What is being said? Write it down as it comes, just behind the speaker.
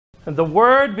And the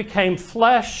Word became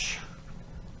flesh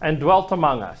and dwelt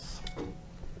among us.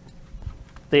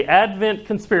 The Advent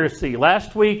conspiracy.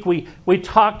 Last week we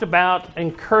talked about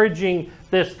encouraging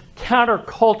this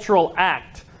countercultural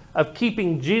act of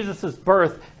keeping Jesus'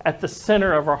 birth at the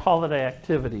center of our holiday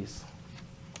activities.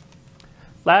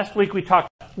 Last week we talked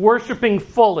about worshiping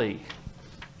fully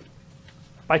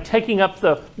by taking up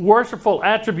the worshipful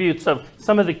attributes of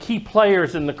some of the key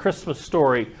players in the Christmas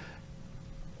story.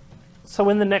 So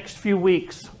in the next few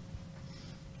weeks,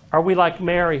 are we like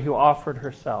Mary who offered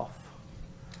herself?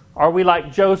 Are we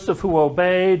like Joseph who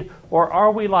obeyed? Or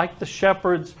are we like the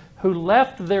shepherds who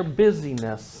left their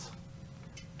busyness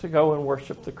to go and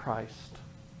worship the Christ?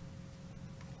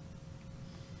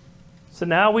 So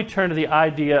now we turn to the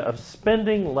idea of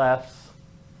spending less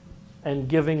and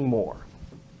giving more.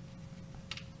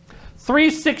 3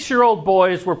 6-year-old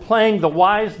boys were playing the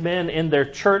wise men in their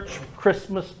church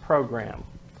Christmas program.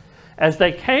 As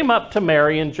they came up to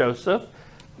Mary and Joseph,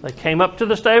 they came up to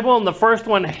the stable, and the first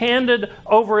one handed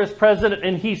over his present,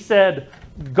 and he said,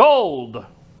 "Gold."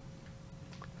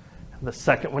 And the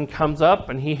second one comes up,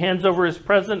 and he hands over his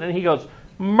present, and he goes,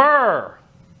 "Myrrh."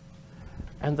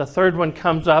 And the third one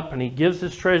comes up, and he gives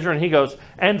his treasure, and he goes,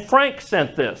 "And Frank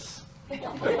sent this."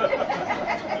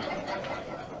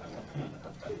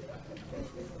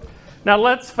 Now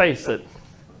let's face it,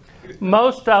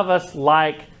 most of us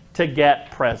like to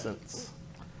get presents.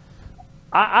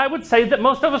 I would say that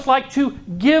most of us like to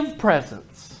give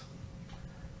presents.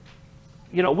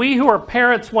 You know, we who are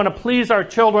parents want to please our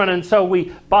children, and so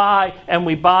we buy,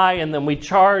 and then we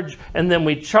charge, and then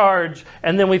we charge,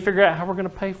 and then we figure out how we're going to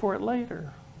pay for it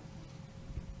later.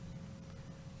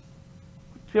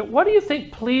 What do you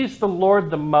think pleased the Lord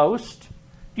the most?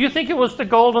 Do you think it was the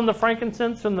gold and the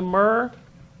frankincense and the myrrh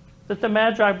that the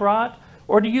Magi brought?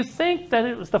 Or do you think that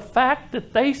it was the fact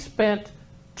that they spent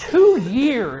 2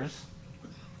 years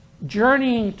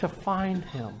journeying to find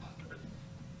him?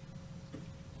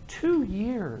 2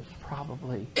 years,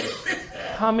 probably,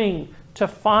 coming to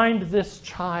find this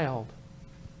child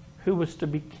who was to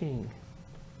be king.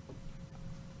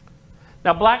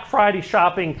 Now, Black Friday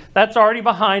shopping, that's already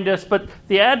behind us, but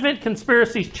the Advent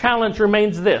Conspiracy's challenge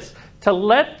remains this: to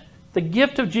let the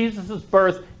gift of Jesus'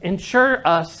 birth ensure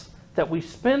us that we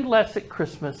spend less at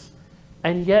Christmas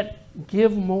and yet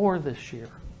give more this year.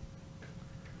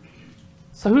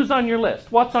 So who's on your list?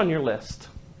 What's on your list?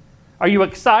 Are you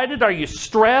excited? Are you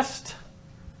stressed?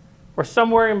 Or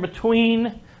somewhere in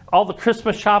between all the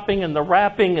Christmas shopping and the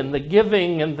wrapping and the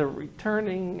giving and the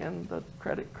returning and the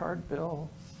credit card bills?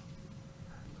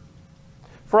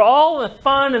 For all the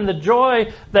fun and the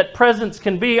joy that presents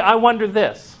can be, I wonder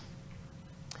this: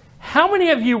 how many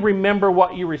of you remember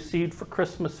what you received for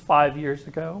Christmas 5 years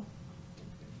ago?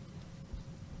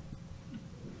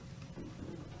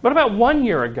 What about 1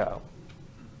 year ago?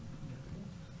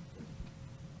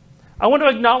 I want to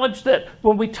acknowledge that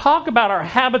when we talk about our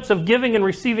habits of giving and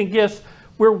receiving gifts,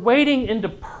 we're wading into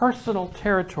personal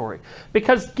territory,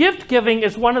 because gift giving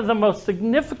is one of the most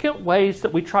significant ways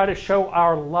that we try to show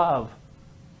our love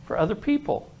for other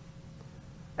people.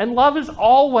 And love is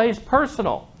always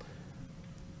personal.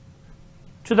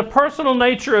 To the personal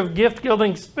nature of gift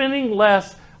giving, spending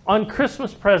less on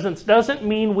Christmas presents doesn't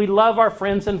mean we love our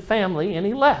friends and family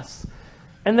any less.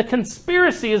 And the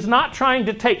conspiracy is not trying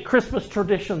to take Christmas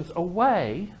traditions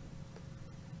away.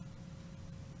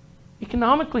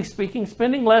 Economically speaking,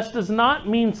 spending less does not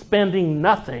mean spending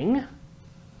nothing.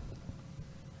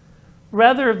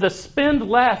 Rather, the spend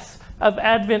less of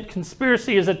Advent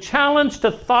Conspiracy is a challenge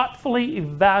to thoughtfully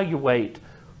evaluate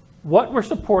what we're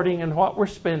supporting and what we're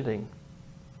spending.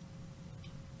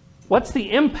 What's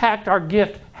the impact our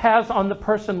gift has on the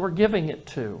person we're giving it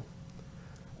to?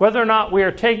 Whether or not we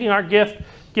are taking our gift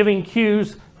giving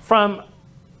cues from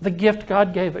the gift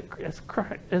God gave it as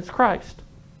Christ.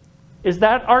 Is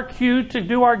that our cue to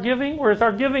do our giving? Or is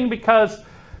our giving because,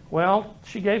 well,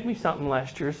 she gave me something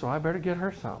last year, so I better get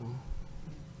her something?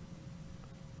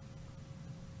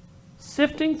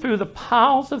 Sifting through the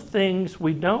piles of things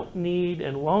we don't need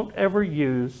and won't ever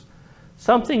use,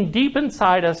 something deep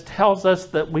inside us tells us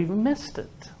that we've missed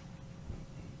it.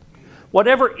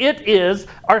 Whatever it is,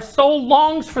 our soul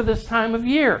longs for this time of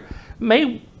year.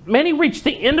 Many reach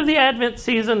the end of the Advent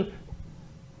season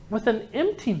with an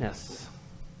emptiness.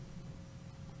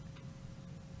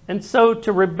 And so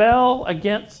to rebel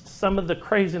against some of the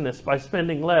craziness by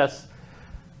spending less,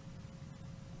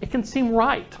 it can seem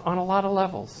right on a lot of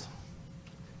levels.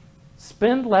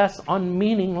 Spend less on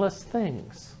meaningless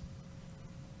things.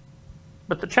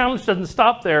 But the challenge doesn't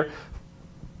stop there,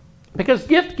 because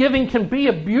gift giving can be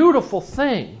a beautiful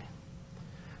thing.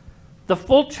 The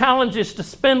full challenge is to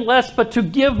spend less, but to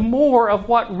give more of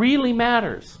what really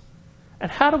matters.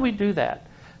 And how do we do that?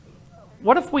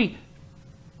 What does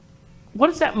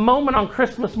that moment on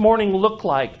Christmas morning look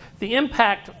like? The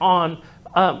impact on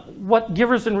what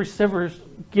givers and receivers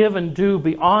give and do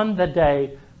beyond the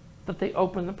day that they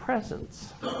open the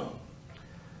presents.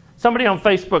 Somebody on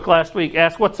Facebook last week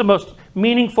asked, what's the most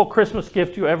meaningful Christmas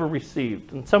gift you ever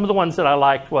received? And some of the ones that I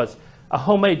liked was a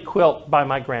homemade quilt by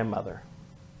my grandmother,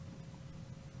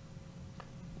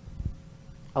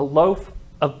 a loaf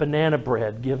of banana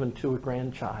bread given to a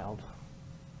grandchild,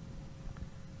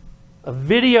 a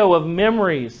video of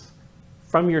memories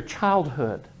from your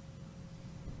childhood.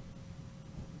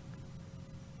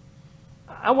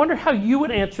 I wonder how you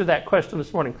would answer that question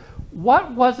this morning.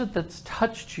 What was it that's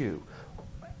touched you?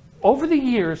 Over the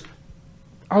years,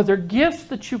 are there gifts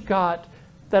that you got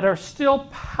that are still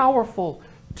powerful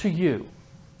to you?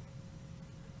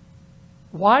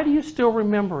 Why do you still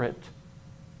remember it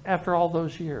after all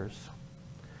those years?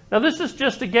 Now, this is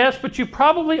just a guess, but you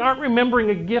probably aren't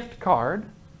remembering a gift card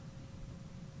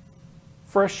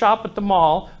for a shop at the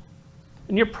mall,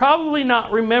 and you're probably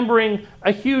not remembering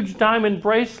a huge diamond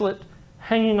bracelet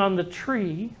hanging on the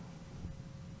tree.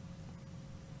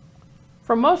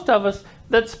 For most of us,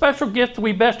 that special gift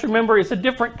we best remember is a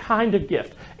different kind of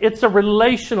gift. It's a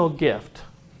relational gift.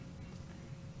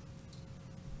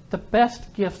 The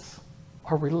best gifts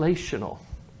are relational.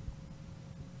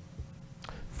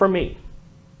 For me,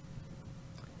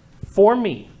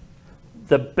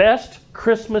 the best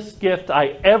Christmas gift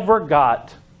I ever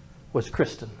got was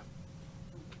Kristen.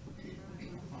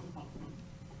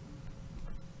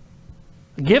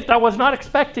 A gift I was not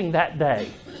expecting that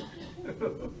day.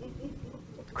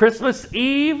 Christmas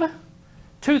Eve,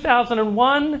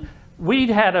 2001, we'd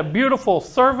had a beautiful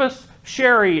service.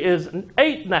 Sherry is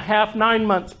 8.5, 9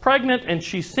 months pregnant, and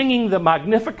she's singing the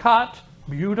Magnificat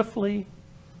beautifully.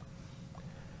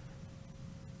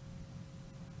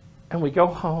 And we go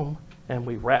home and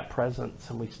we wrap presents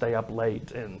and we stay up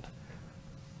late, and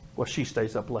well, she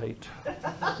stays up late.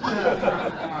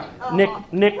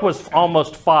 Nick was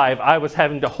almost 5. I was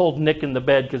having to hold Nick in the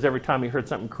bed because every time he heard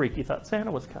something creak, he thought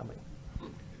Santa was coming.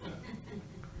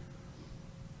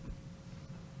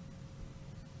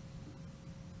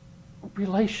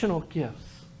 Relational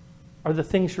gifts are the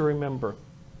things you remember.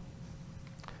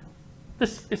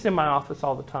 This is in my office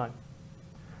all the time.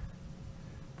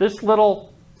 This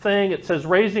little thing, it says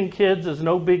raising kids is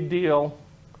no big deal.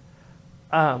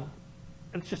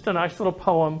 It's just a nice little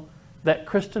poem that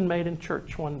Kristen made in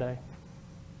church one day.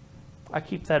 I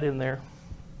keep that in there.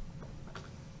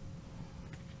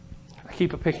 I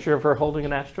keep a picture of her holding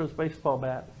an Astros baseball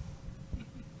bat.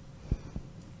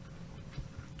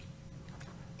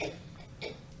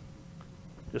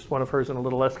 Just one of hers in a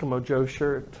little Eskimo Joe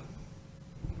shirt.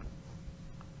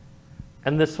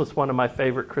 And this was one of my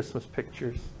favorite Christmas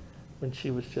pictures when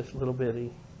she was just little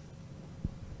bitty.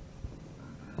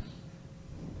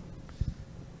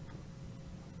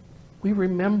 We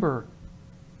remember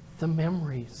the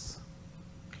memories.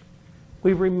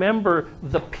 We remember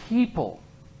the people.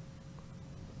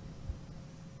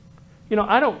 You know,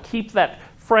 I don't keep that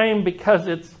frame because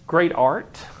it's great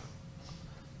art.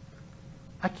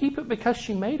 I keep it because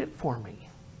she made it for me.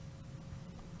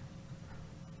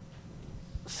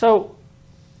 So,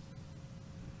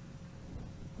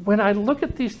 when I look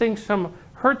at these things from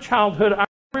her childhood, I'm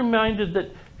reminded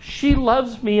that she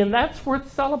loves me, and that's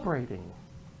worth celebrating.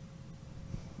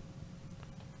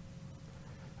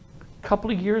 A couple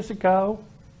of years ago,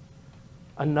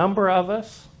 a number of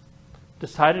us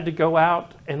decided to go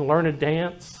out and learn a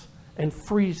dance and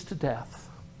freeze to death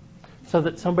so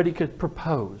that somebody could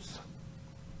propose.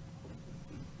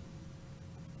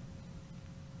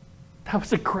 That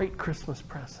was a great Christmas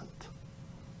present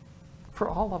for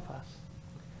all of us.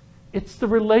 It's the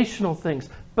relational things.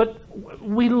 But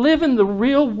we live in the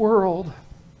real world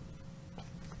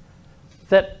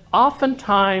that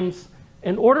oftentimes,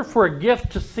 in order for a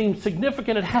gift to seem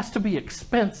significant, it has to be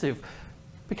expensive,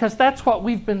 because that's what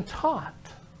we've been taught.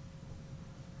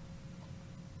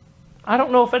 I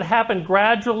don't know if it happened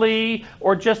gradually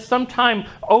or just sometime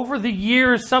over the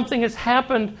years something has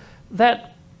happened that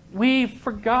we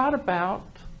forgot about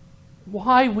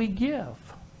why we give.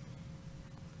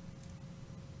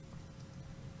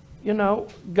 You know,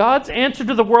 God's answer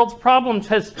to the world's problems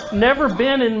has never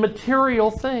been in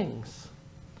material things.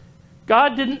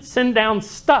 God didn't send down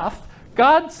stuff.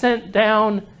 God sent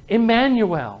down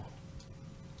Emmanuel,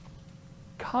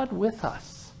 God with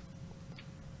us.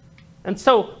 And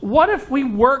so, what if we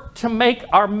work to make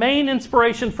our main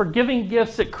inspiration for giving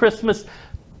gifts at Christmas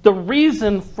the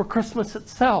reason for Christmas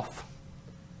itself?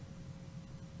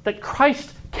 that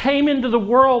Christ came into the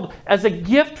world as a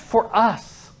gift for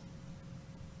us.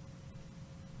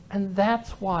 And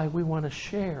that's why we want to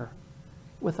share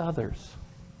with others.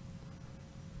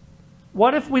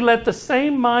 What if we let the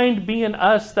same mind be in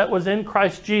us that was in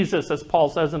Christ Jesus, as Paul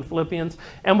says in Philippians,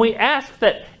 and we ask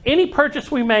that any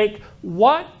purchase we make,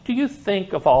 what do you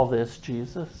think of all this,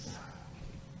 Jesus?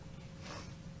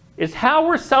 Is how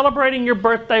we're celebrating your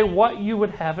birthday what you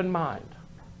would have in mind?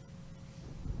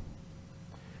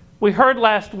 We heard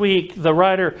last week the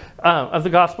writer of the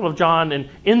Gospel of John, and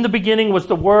in the beginning was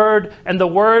the Word, and the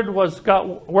Word was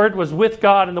God, Word was with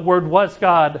God, and the Word was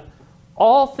God.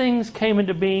 All things came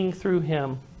into being through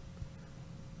him.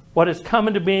 What has come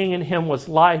into being in him was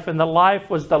life, and the life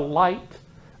was the light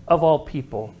of all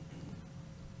people.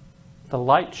 The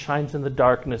light shines in the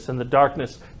darkness, and the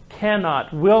darkness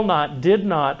cannot, will not, did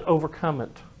not overcome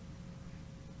it.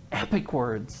 Epic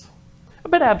words. A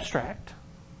bit abstract.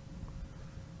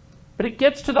 But it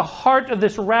gets to the heart of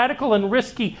this radical and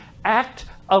risky act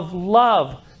of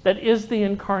love that is the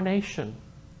incarnation.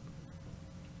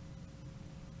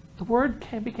 The Word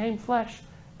became flesh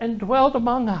and dwelled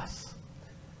among us.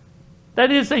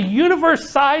 That is, a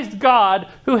universe-sized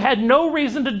God who had no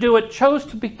reason to do it, chose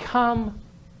to become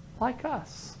like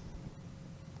us.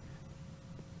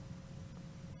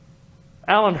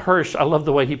 Alan Hirsch, I love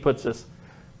the way he puts this.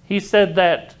 He said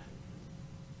that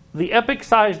the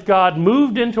epic-sized God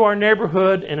moved into our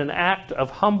neighborhood in an act of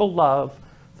humble love,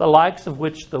 the likes of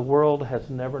which the world has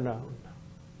never known.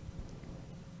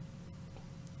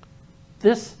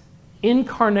 This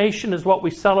incarnation is what we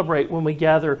celebrate when we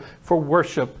gather for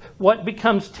worship, what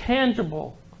becomes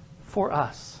tangible for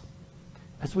us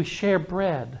as we share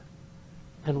bread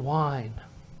and wine.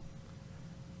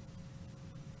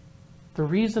 The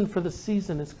reason for the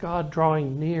season is God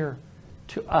drawing near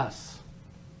to us.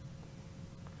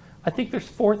 I think there's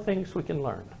 4 things we can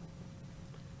learn.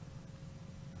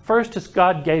 First is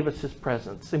God gave us his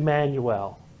presence,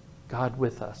 Emmanuel, God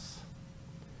with us.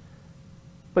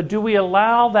 But do we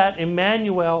allow that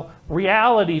Emmanuel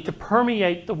reality to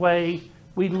permeate the way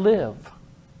we live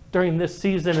during this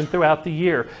season and throughout the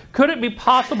year? Could it be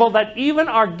possible that even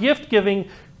our gift giving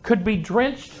could be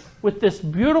drenched with this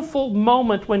beautiful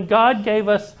moment when God gave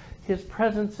us his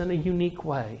presence in a unique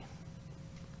way?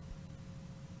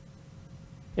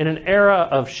 In an era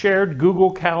of shared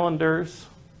Google calendars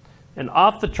and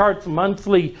off-the-charts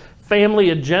monthly family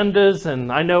agendas,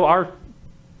 and I know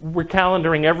we're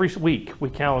calendaring every week. We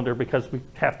calendar because we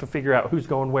have to figure out who's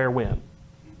going where when.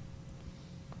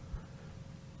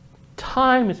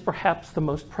 Time is perhaps the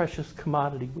most precious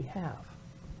commodity we have.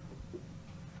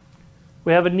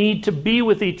 We have a need to be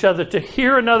with each other, to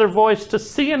hear another voice, to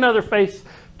see another face,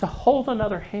 to hold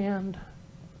another hand.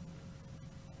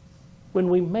 When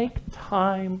we make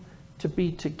time to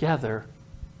be together,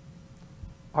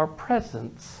 our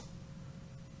presence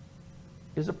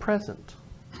is a present.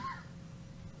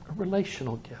 A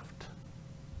relational gift.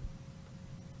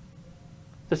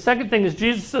 The second thing is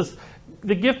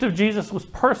the gift of Jesus was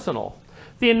personal.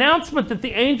 The announcement that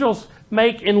the angels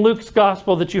make in Luke's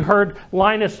gospel that you heard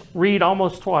Linus read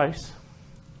almost twice.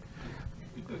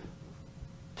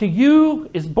 To you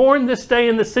is born this day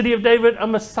in the city of David a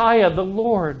Messiah, the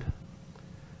Lord.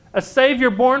 A Savior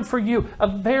born for you, a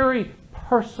very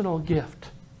personal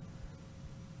gift.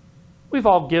 We've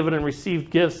all given and received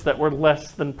gifts that were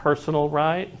less than personal,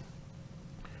 right?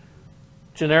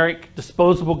 Generic,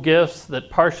 disposable gifts that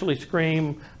partially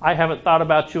scream, I haven't thought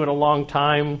about you in a long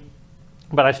time,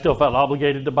 but I still felt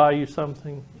obligated to buy you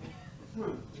something.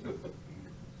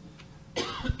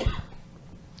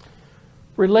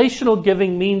 Relational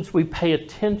giving means we pay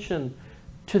attention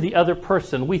to the other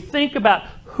person. We think about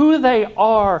who they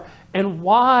are and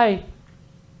why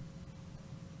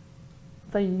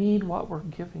they need what we're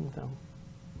giving them.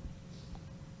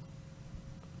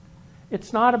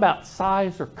 It's not about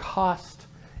size or cost.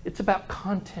 It's about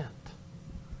content.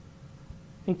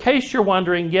 In case you're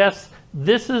wondering, yes,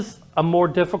 this is a more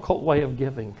difficult way of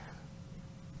giving.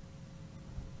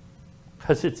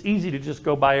 Because it's easy to just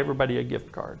go buy everybody a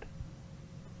gift card.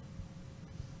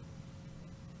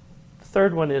 The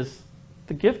third one is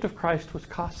the gift of Christ was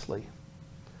costly.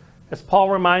 As Paul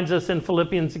reminds us in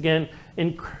Philippians again,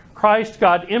 in Christ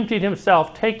God emptied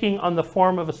himself, taking on the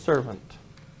form of a servant.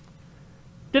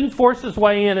 Didn't force his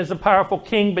way in as a powerful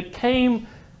king, but came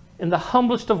in the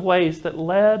humblest of ways that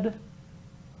led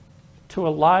to a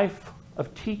life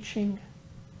of teaching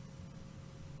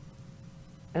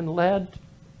and led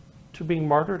to being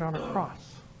martyred on a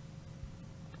cross.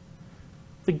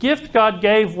 The gift God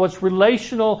gave was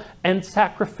relational and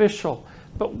sacrificial.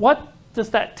 But what does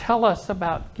that tell us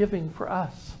about giving for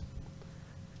us?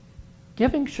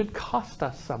 Giving should cost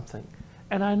us something.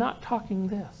 And I'm not talking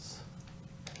this.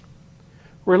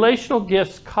 Relational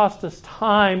gifts cost us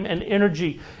time and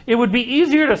energy. It would be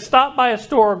easier to stop by a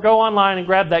store or go online and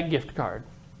grab that gift card.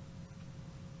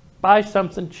 Buy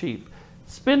something cheap.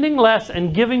 Spending less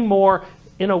and giving more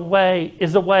is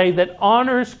a way that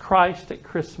honors Christ at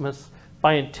Christmas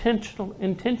by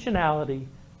intentionality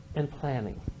and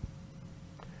planning.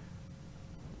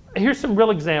 Here's some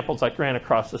real examples I ran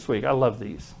across this week. I love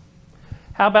these.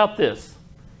 How about this?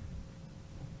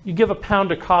 You give a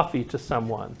pound of coffee to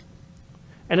someone.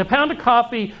 And a pound of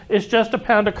coffee is just a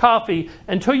pound of coffee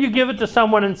until you give it to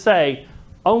someone and say,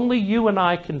 only you and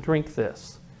I can drink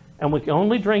this. And we can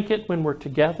only drink it when we're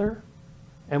together.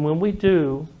 And when we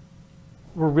do,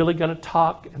 we're really going to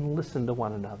talk and listen to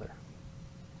one another.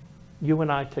 You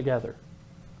and I together.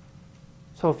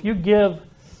 So if you give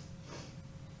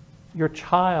your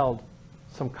child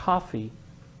some coffee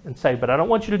and say, but I don't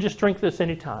want you to just drink this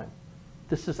anytime.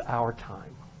 This is our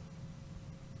time.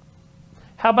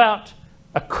 How about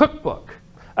a cookbook?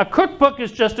 A cookbook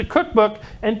is just a cookbook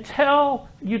until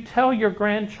you tell your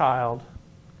grandchild,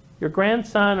 your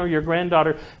grandson or your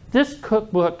granddaughter, this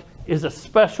cookbook is a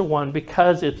special one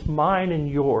because it's mine and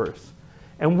yours.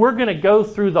 And we're going to go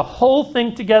through the whole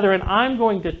thing together, and I'm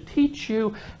going to teach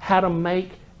you how to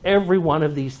make every one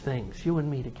of these things, you and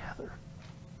me together.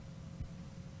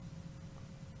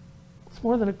 It's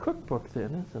more than a cookbook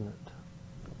then, isn't it?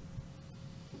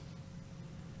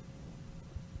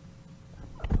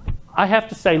 I have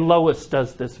to say Lois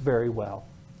does this very well,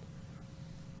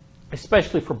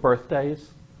 especially for birthdays.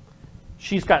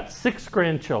 She's got 6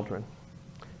 grandchildren,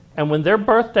 and when their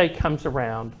birthday comes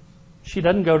around, she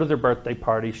doesn't go to their birthday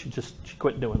party. She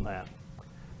quit doing that.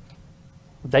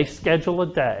 They schedule a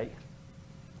day.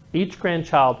 Each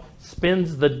grandchild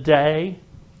spends the day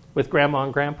with Grandma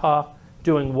and Grandpa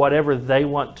doing whatever they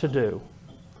want to do.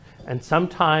 And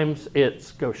sometimes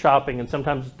it's go shopping, and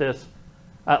sometimes it's this.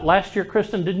 Last year,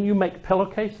 Kristen, didn't you make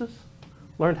pillowcases?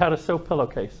 Learned how to sew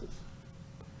pillowcases.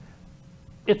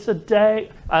 It's a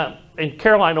day, and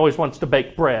Caroline always wants to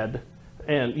bake bread.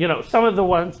 And, you know, some of the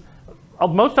ones,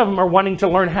 most of them are wanting to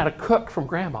learn how to cook from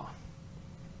Grandma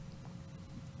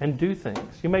and do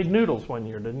things. You made noodles one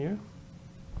year, didn't you?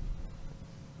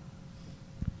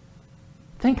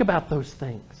 Think about those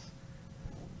things.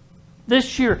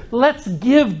 This year, let's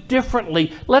give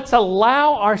differently. Let's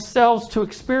allow ourselves to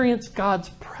experience God's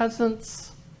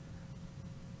presence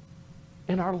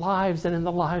in our lives and in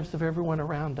the lives of everyone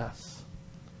around us.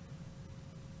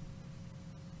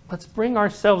 Let's bring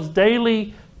ourselves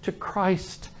daily to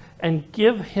Christ and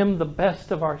give Him the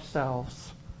best of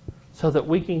ourselves so that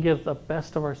we can give the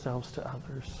best of ourselves to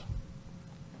others.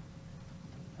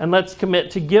 And let's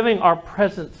commit to giving our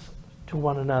presence to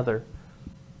one another.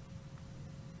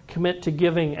 Commit to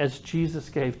giving as Jesus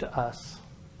gave to us.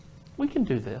 We can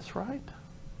do this, right?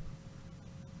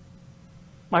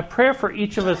 My prayer for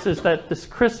each of us is that this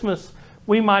Christmas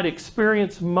we might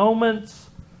experience moments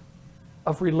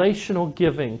of relational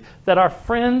giving that our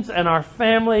friends and our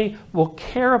family will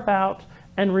care about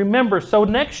and remember. So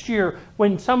next year,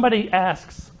 when somebody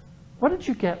asks, what did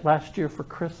you get last year for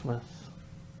Christmas?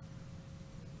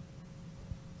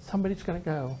 Somebody's going to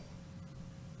go,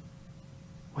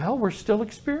 well, we're still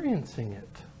experiencing it.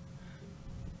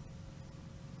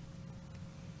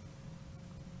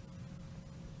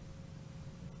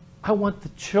 I want the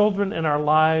children in our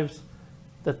lives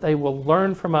that they will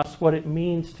learn from us what it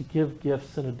means to give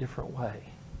gifts in a different way.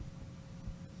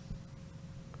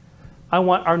 I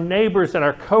want our neighbors and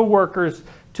our coworkers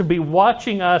to be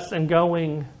watching us and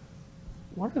going,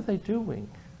 what are they doing?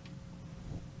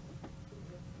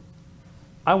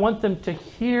 I want them to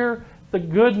hear the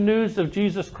good news of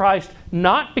Jesus Christ,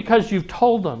 not because you've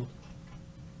told them,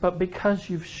 but because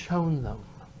you've shown them.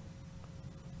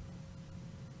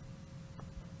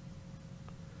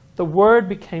 The Word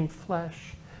became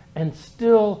flesh and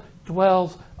still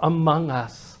dwells among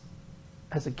us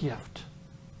as a gift.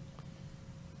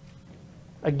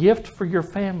 A gift for your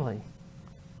family.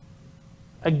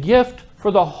 A gift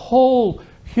for the whole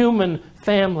human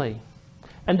family.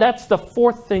 And that's the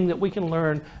fourth thing that we can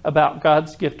learn about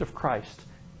God's gift of Christ.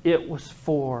 It was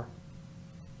for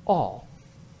all.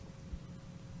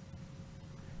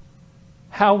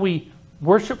 How we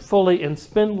worship fully and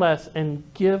spend less and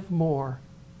give more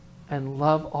and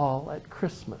love all at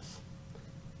Christmas.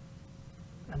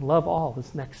 And love all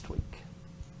is next week.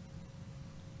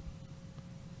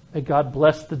 May God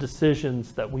bless the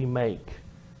decisions that we make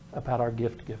about our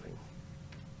gift giving.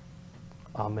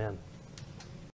 Amen.